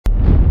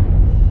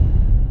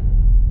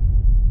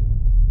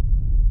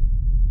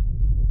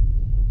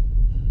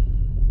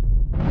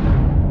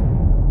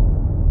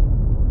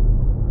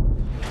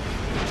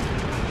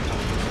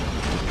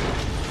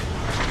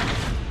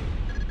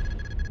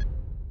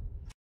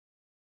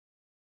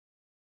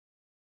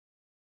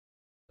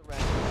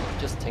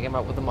Just take him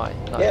out with the mic.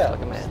 Yeah.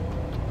 Like a man.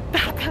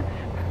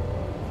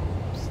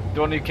 The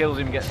one who kills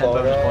him gets 10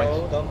 bonus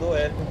points. Don't do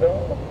it.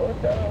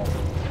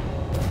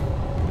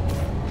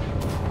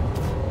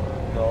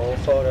 No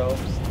photo.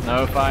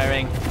 No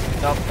firing.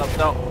 Stop, stop,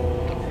 stop.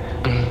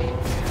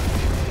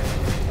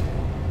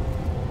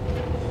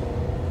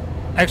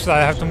 Actually,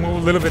 I have to move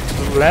a little bit to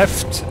the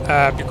left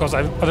because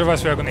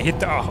otherwise we are going to hit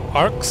the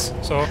arcs.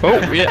 So.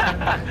 Oh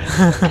yeah.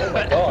 Oh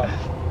my god.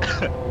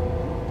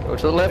 Go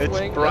to the left It's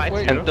wing. bright.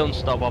 Left wing. And don't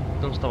stop up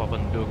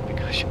and look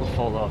because you'll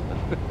fall off.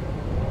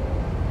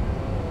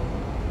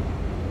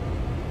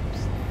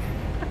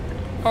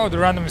 Oh, the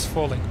random is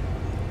falling.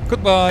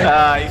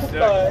 Goodbye. He's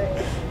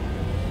Bye.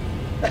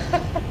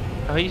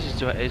 Oh, he used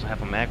to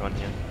have a mag on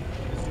here.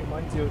 This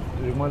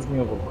reminds me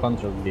of a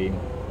Control game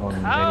on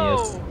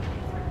NES.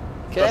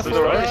 Does Careful, it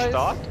already guys.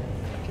 start?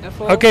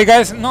 Careful. Okay,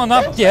 guys, no,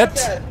 not yet.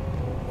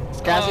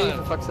 Scazzy,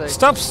 for fuck's sake.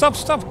 Stop, stop,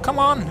 stop! Come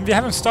on, we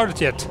haven't started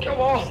yet. Come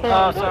on.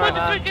 Oh, sorry,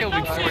 man. Kill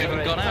me before you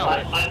even gone out.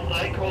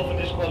 I call for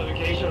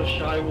disqualification of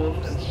Shy Wolf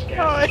and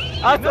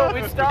Scazzy. I thought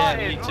we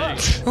started. Yeah, me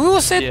too.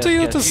 Who said to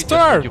you to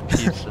start?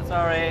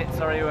 Sorry,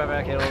 whoever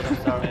I killed. I'm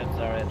sorry.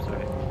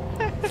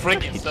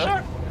 Friggin'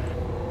 sir.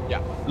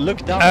 Yeah.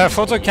 Look down.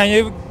 Photo, can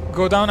you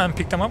go down and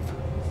pick them up?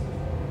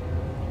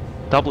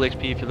 Double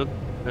XP if you look.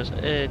 Press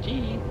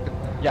G.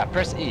 Yeah,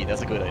 press E,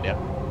 that's a good idea.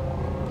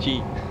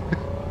 G.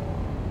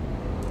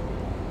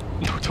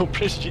 No, don't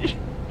press G.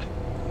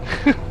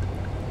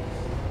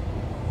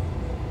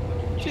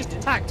 She just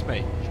attacked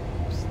me.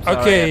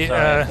 Okay,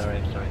 Sorry.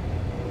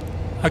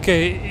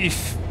 okay,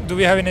 do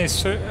we have any,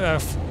 is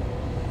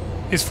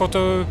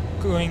Photo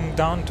going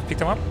down to pick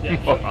them up? Yeah,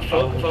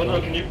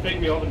 Photo, can you pick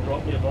me up and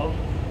drop me above?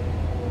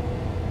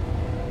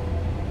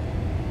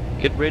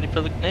 Get ready for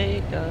the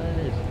grenade,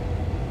 guys.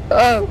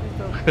 Oh!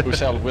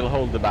 Ursel will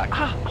hold the back.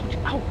 Ah, ouch,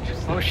 ouch.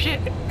 Oh shit.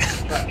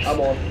 Right, I'm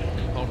on.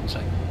 Hold on a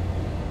second.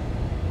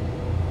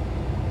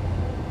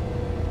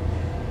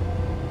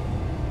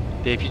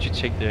 Dave, you should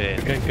take the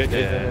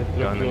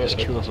gun and just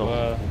kill us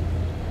all.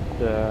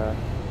 The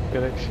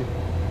Galaxy.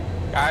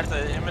 Guys,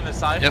 him in the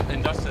side. Yep.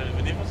 Just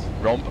beneath us.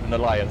 Romp and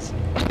Alliance.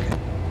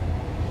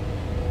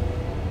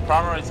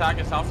 Primary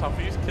target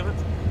southeast. Kill it.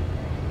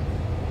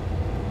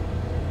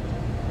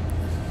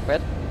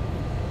 Red?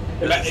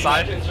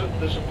 Imagine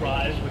the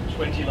surprise when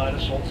 20 light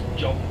assaults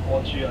jump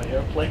onto your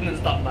airplane and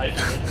start knifing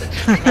it.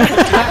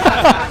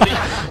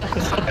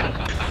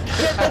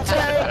 Hit the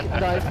tank!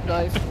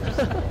 Knife.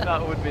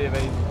 That would be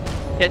amazing.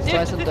 Yeah, Dave,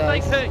 Slice did and this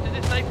knife dice. hurt? Did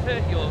this knife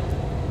hurt your...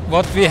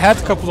 What we had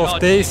a couple of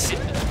God, days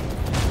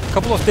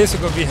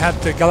ago, we had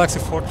the Galaxy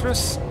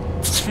Fortress.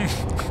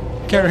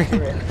 Carry. Poor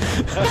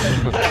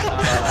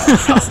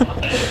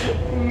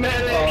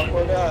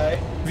guy.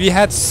 We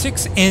had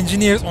 6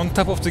 engineers on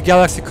top of the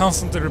Galaxy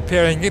constantly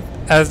repairing it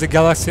as the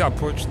Galaxy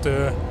approached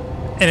the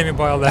enemy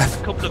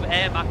biolab. A couple of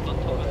air max on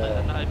top of it,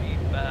 and that'd be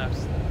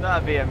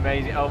That'd be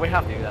amazing. Oh, we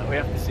have to do that. We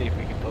have to see if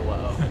we can pull that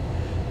off.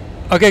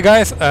 Okay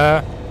guys,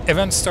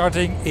 event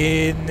starting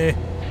in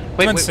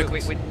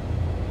wait.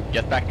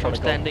 Get back,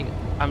 Tropical.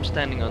 I'm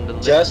standing on the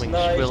left Just wing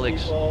nice, Skrillex.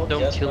 people,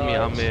 Don't just kill me,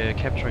 I'm nice.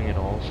 capturing it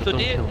all. So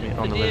don't kill me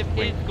on the left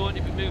wing. is going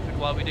to be moving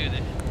while we do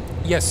this.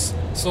 Yes,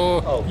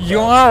 so Oh, you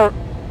are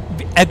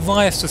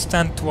advised to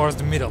stand towards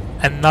the middle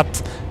and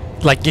not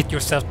like get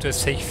yourself to a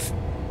safe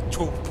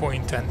choke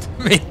point and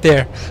wait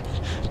there.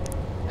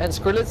 And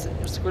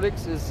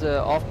Skrillex is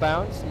off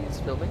bounds. He's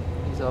filming.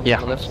 He's on Yeah,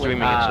 the I'm left wing.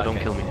 streaming it, so don't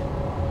kill me.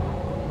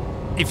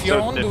 If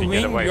you're on the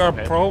wing, you are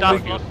probably...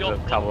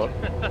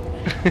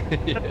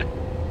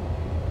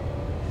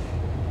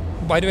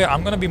 By the way,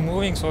 I'm gonna be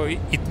moving, so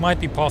it might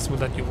be possible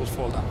that you will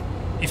fall down.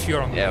 If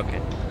you're on the Yeah,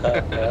 wing.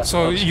 okay.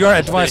 So you're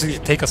advised to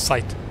take a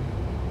sight.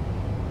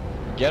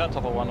 Get on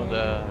top of one of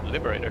the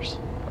Liberators.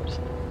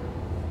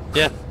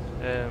 Yeah,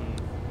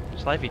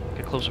 Slivey,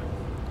 get closer.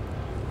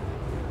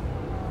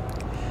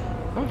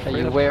 Oh, Are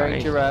you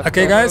wearing giraffe?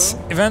 Okay cover? guys,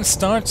 event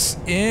starts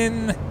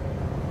in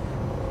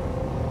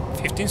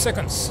 15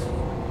 seconds.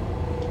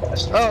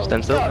 Oh,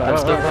 Stand still, God. stand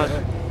still.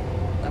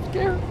 I'm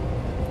scared.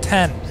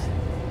 10,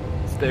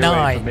 Stay away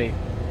 9, from me.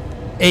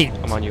 8,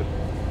 I'm on you.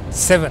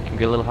 7, Can we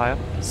get a little higher?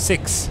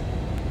 6,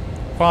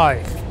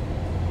 5,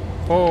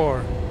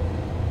 4.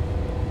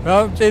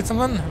 Well,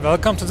 gentlemen,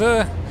 welcome to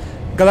the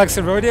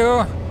Galaxy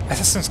Rodeo,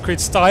 Assassin's Creed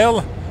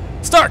style.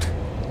 Start!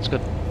 It's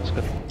good, it's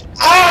good.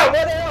 Ah! What the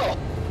hell?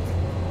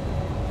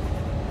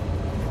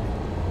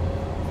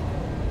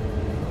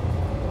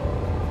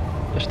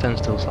 Just stand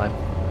still, Slive.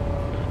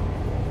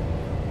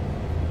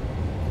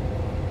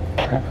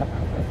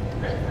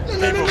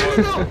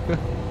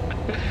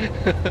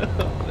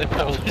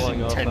 They're all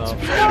falling off now.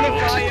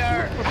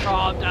 Fire!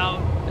 Calm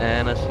down.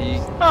 And I see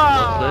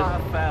Ah,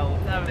 I fell.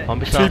 Damn it. one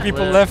 3 beside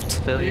people left.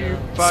 Failure.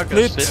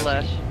 Split. Spit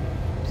lash.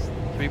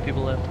 3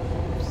 people left.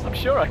 I'm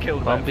sure I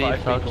killed about Bumpy, 5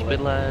 Falco, people.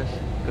 spit lash.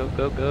 Go,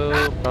 go,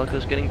 go.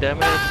 Falco's getting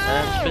damaged.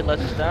 And spit lash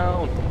is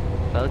down.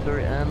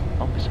 Valkyrie and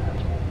Bumpy's out.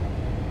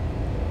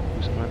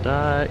 Who's gonna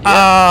die?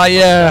 Ah,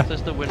 yeah. That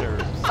is the winner.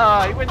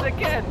 Ah, he wins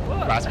again.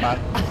 What? Grassman.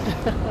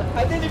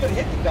 I didn't even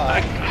hit the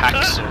guy.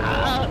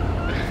 Hacksaw.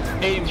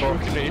 Aimbot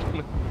grenade.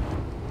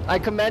 I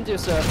command you,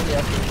 sir.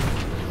 Yeah.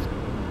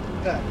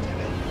 God damn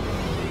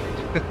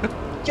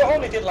it. You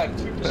only did like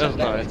 2% That's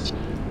damage. nice.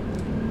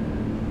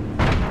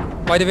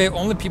 By the way,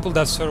 only people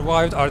that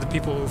survived are the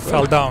people who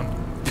fell down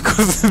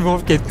because the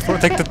Wolfgate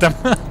protected them.